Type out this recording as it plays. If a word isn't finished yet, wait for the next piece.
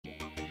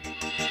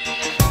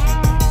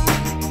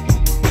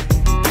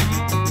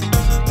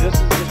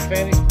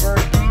finished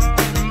version.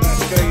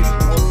 I'll show you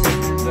some more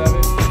pictures of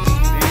it,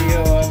 video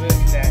of it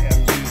that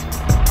I'm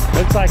using.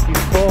 Looks like he's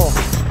full.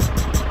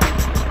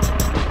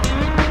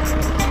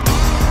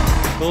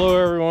 Hello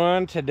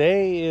everyone,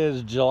 today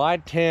is July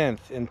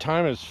 10th and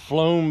time has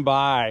flown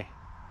by.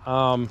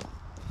 I've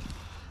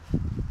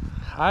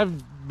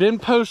been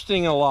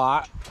posting a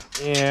lot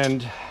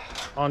and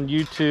on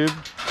YouTube,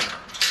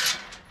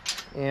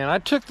 and I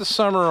took the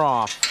summer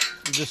off.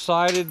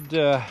 Decided,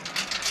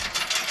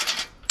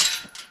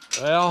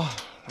 well,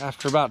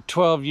 after about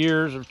 12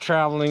 years of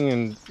traveling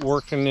and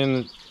working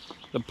in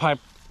the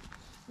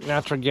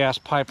natural gas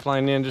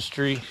pipeline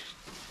industry,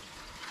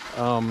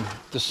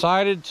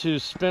 decided to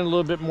spend a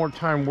little bit more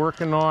time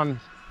working on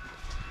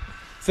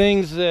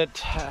things that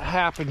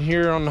happen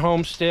here on the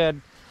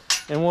homestead,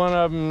 and one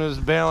of them is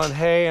baling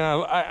hay. And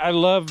I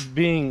love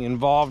being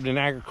involved in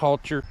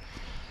agriculture,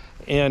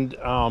 and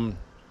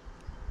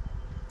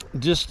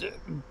just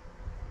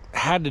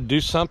had to do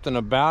something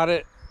about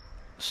it,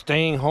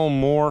 staying home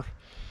more,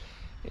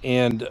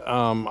 and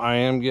I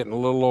am getting a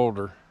little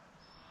older.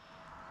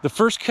 The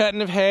first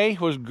cutting of hay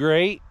was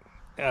great.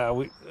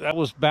 That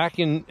was back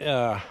in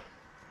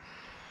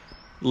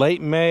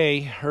late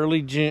May,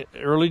 early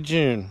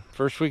June,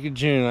 first week of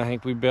June. I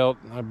think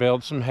I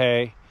baled some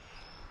hay,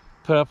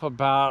 put up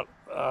about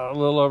a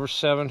little over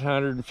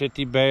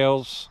 750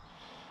 bales,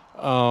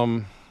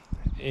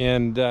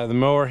 and the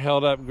mower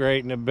held up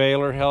great and the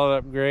baler held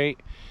up great.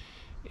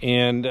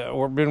 And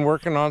we've been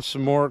working on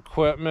some more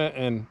equipment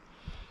and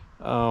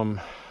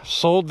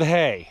sold the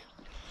hay.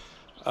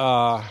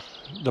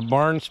 The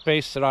barn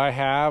space that I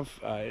have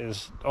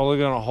is only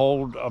going to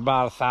hold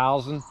about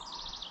 1,000,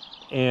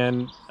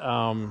 and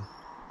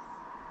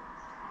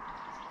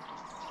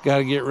got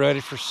to get ready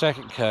for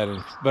second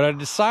cutting. But I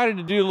decided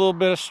to do a little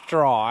bit of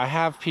straw. I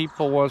have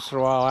people once in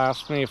a while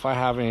ask me if I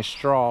have any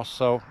straw,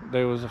 so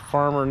there was a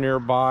farmer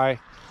nearby,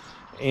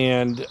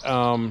 and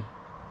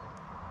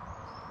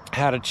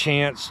had a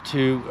chance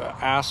to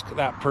ask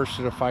that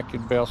person if I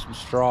could bale some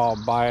straw,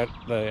 buy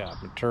the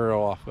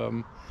material off of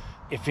them.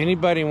 If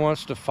anybody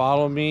wants to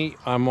follow me,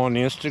 I'm on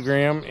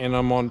Instagram and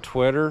I'm on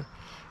Twitter,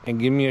 and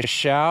give me a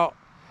shout.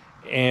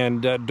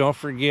 And don't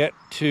forget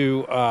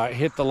to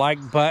hit the like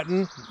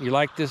button if you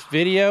like this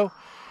video,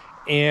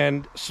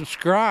 and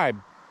subscribe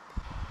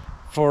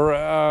for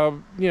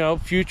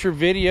future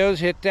videos.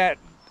 Hit that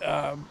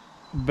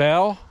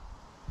bell,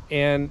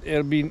 and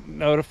it'll be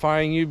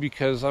notifying you,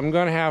 because I'm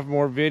going to have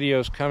more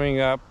videos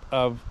coming up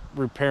of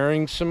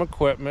repairing some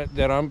equipment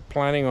that I'm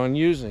planning on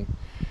using.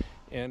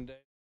 And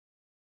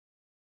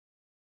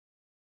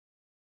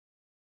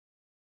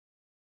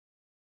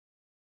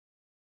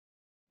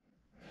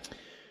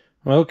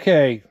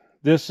okay,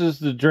 this is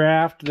the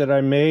draft that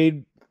I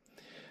made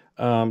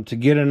to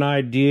get an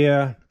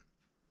idea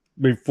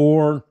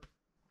before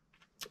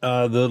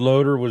the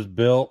loader was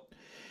built.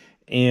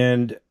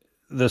 And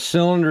the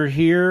cylinder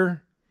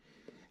here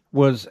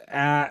was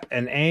at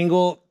an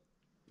angle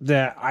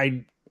that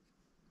I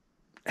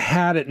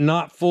had it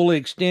not fully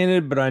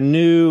extended, but I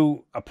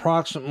knew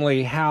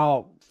approximately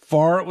how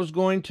far it was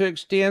going to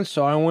extend.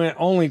 So I went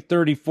only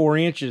 34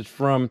 inches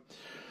from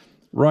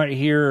right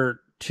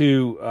here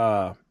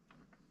to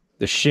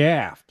the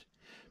shaft.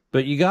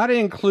 But you got to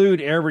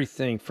include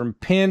everything from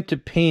pin to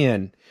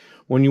pin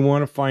when you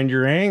want to find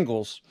your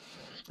angles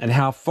and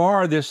how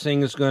far this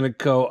thing is going to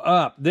go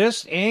up.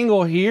 This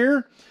angle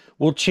here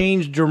will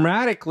change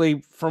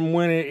dramatically from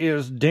when it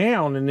is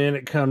down and then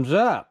it comes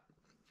up.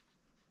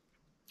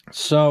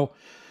 So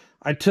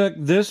I took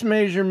this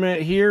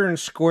measurement here and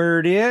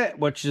squared it,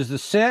 which is the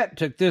set.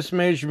 Took this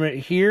measurement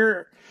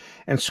here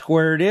and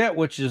squared it,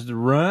 which is the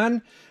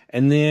run.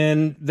 And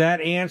then that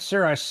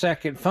answer I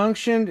second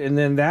functioned, and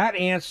then that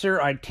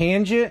answer I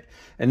tangent,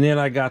 and then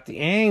I got the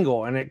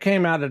angle, and it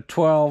came out at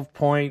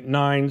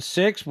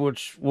 12.96,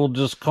 which we'll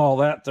just call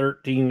that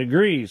 13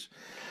 degrees.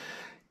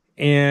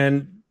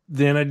 And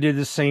then I did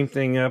the same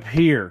thing up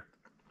here.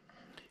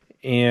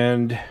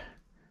 And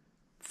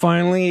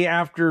finally,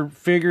 after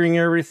figuring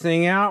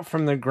everything out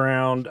from the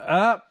ground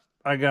up,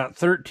 I got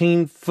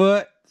 13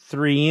 foot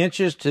 3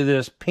 inches to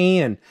this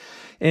pin,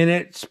 and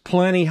it's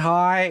plenty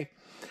high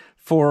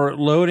for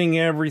loading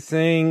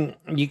everything.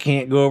 You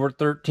can't go over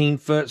 13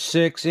 foot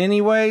 6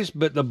 anyways,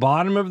 but the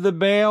bottom of the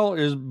bale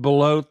is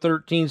below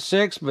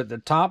 13.6, but the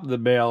top of the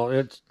bale,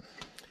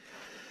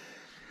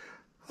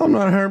 I'm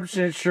not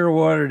 100% sure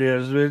what it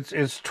is.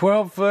 It's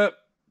 12 foot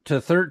to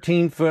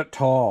 13 foot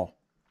tall.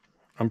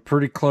 I'm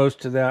pretty close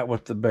to that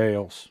with the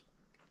bales.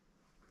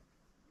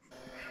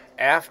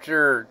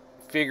 After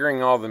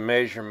figuring all the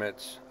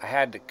measurements, I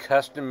had to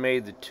custom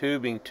made the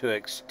tubing to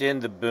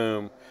extend the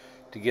boom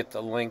to get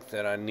the length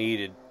that I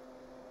needed.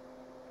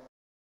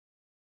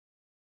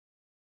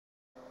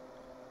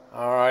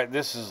 Alright,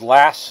 this is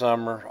last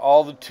summer.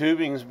 All the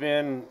tubing's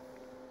been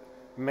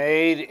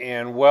made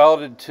and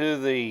welded to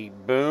the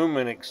boom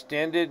and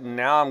extended, and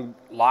now I'm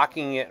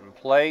locking it in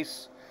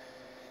place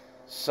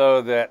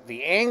so that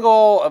the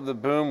angle of the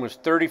boom was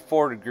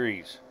 34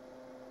 degrees.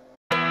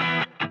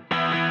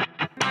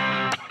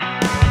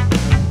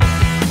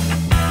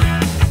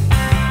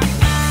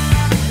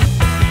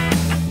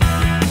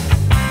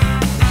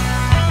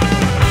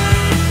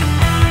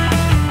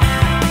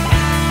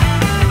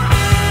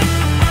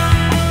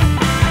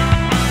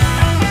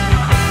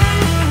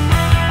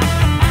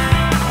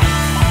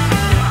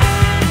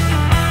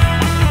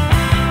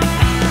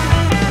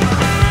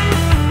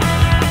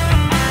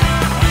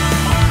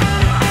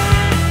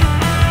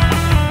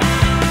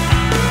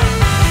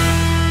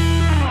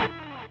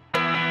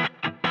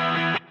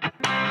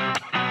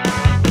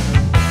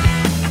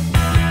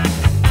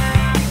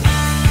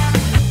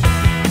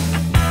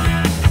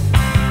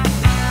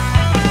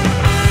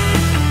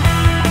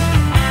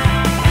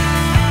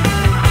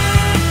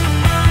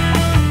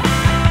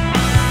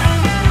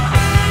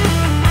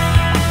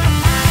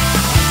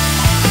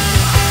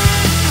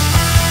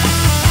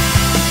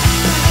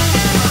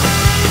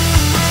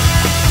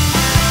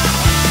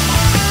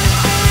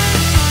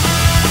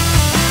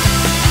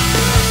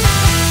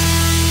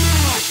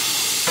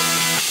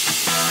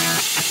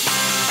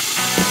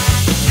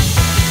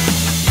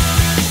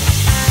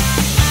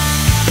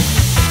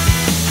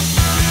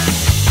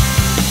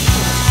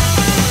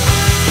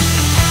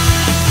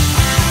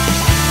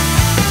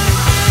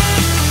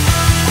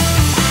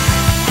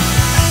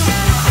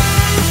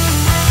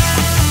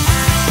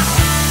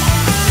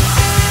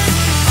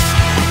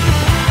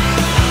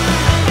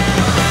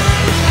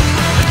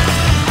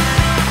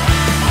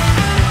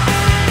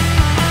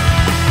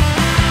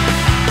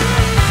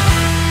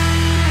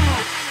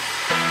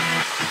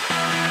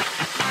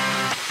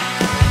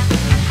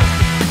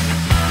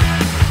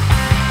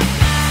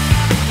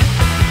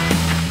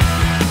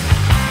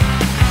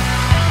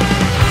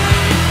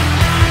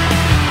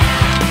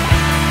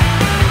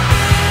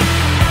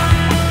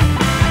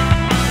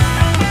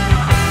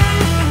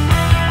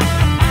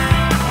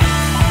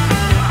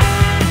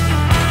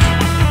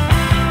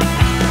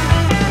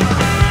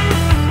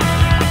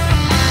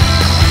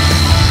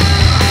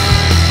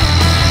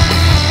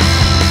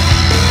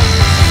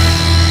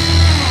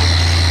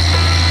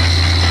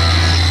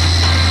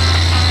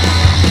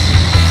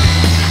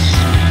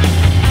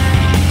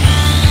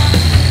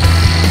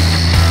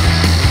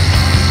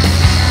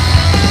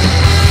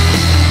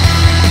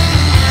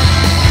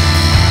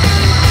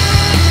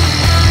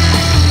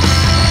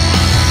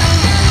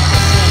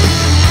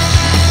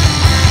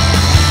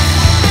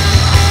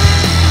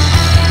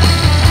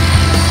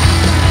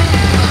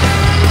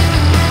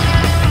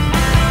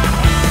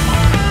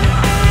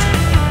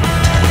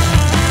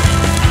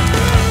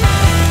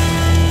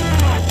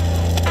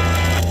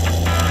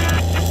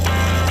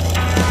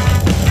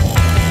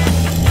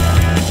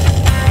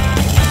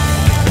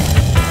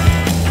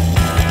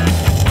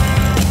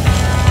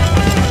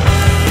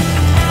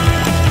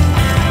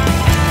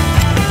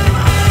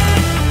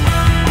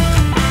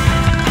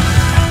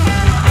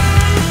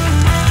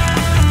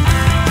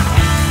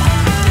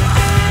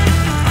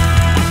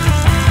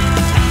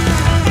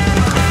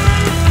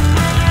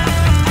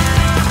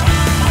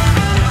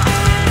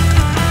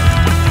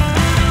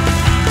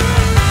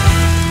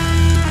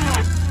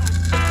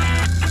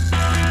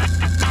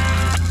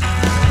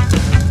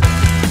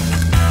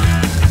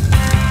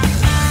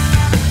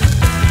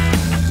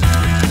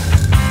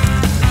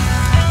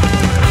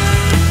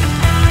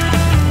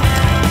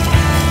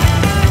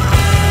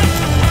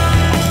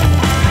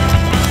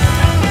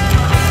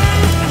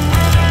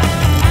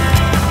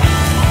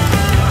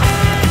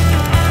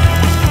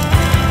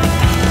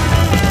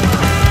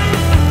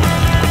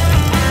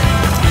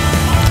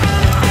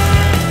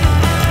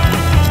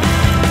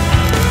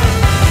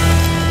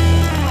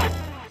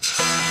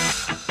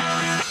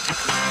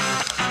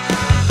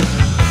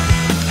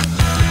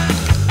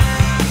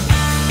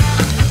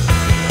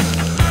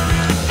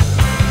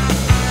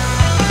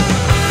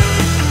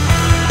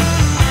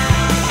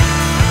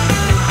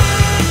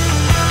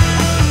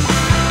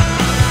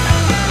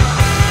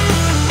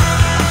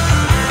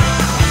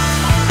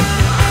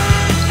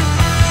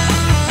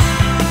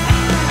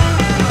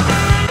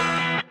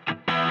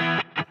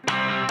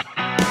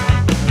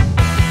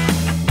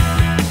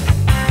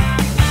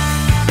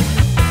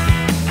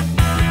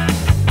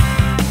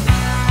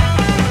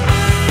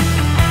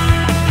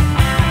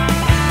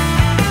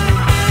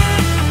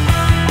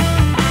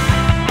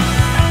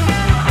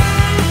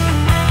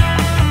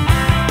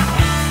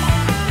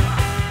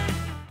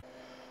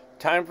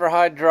 Time for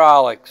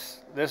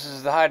hydraulics. This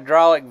is the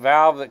hydraulic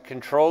valve that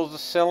controls the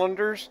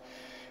cylinders,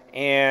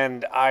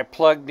 and I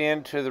plugged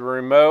into the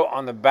remote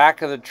on the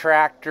back of the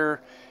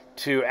tractor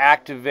to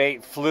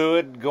activate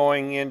fluid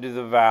going into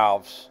the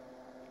valves.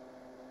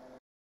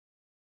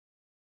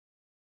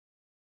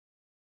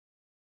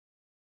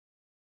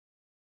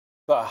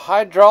 The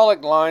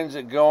hydraulic lines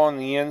that go on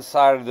the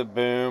inside of the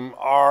boom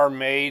are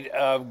made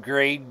of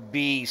grade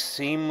B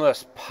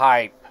seamless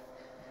pipe,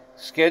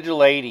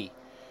 Schedule 80.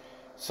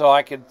 So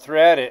I could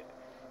thread it,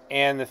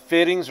 and the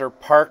fittings are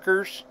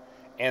Parker's,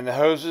 and the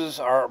hoses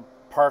are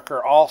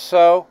Parker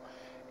also,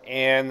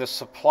 and the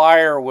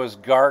supplier was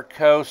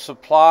Garco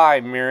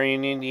Supply,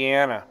 Marion,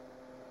 Indiana.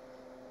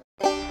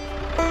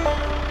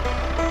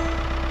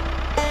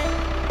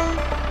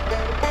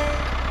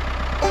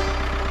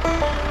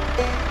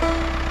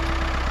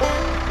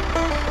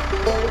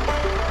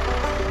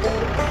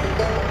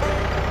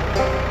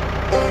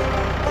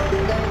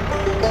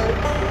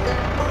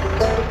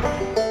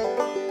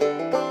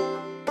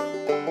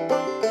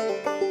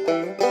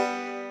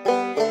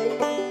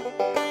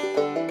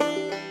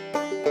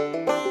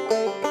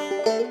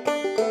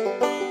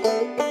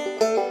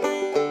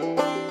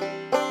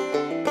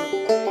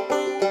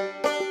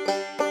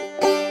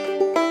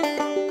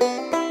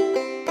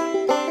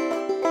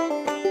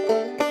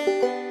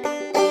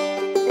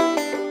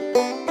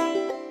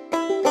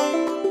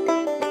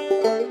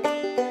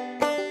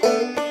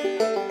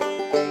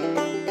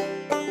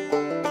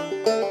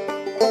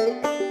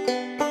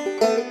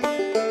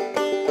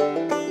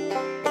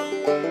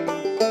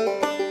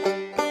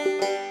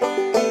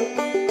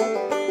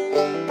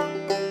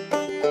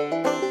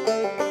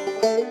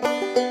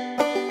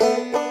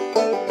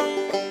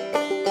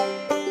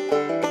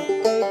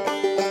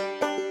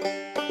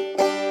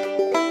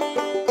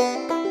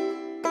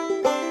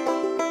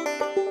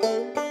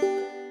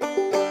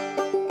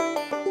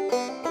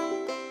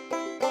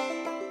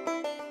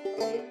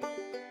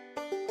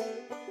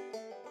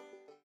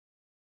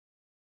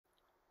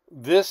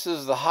 This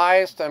is the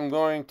highest I'm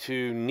going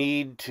to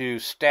need to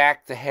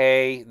stack the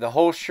hay. The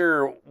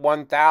Hosher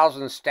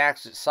 1000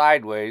 stacks it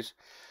sideways.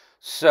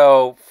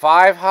 So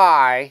 5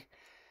 high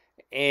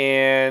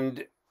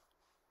and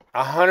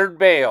 100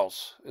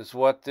 bales is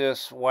what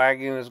this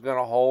wagon is going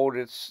to hold.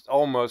 It's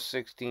almost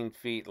 16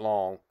 feet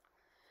long.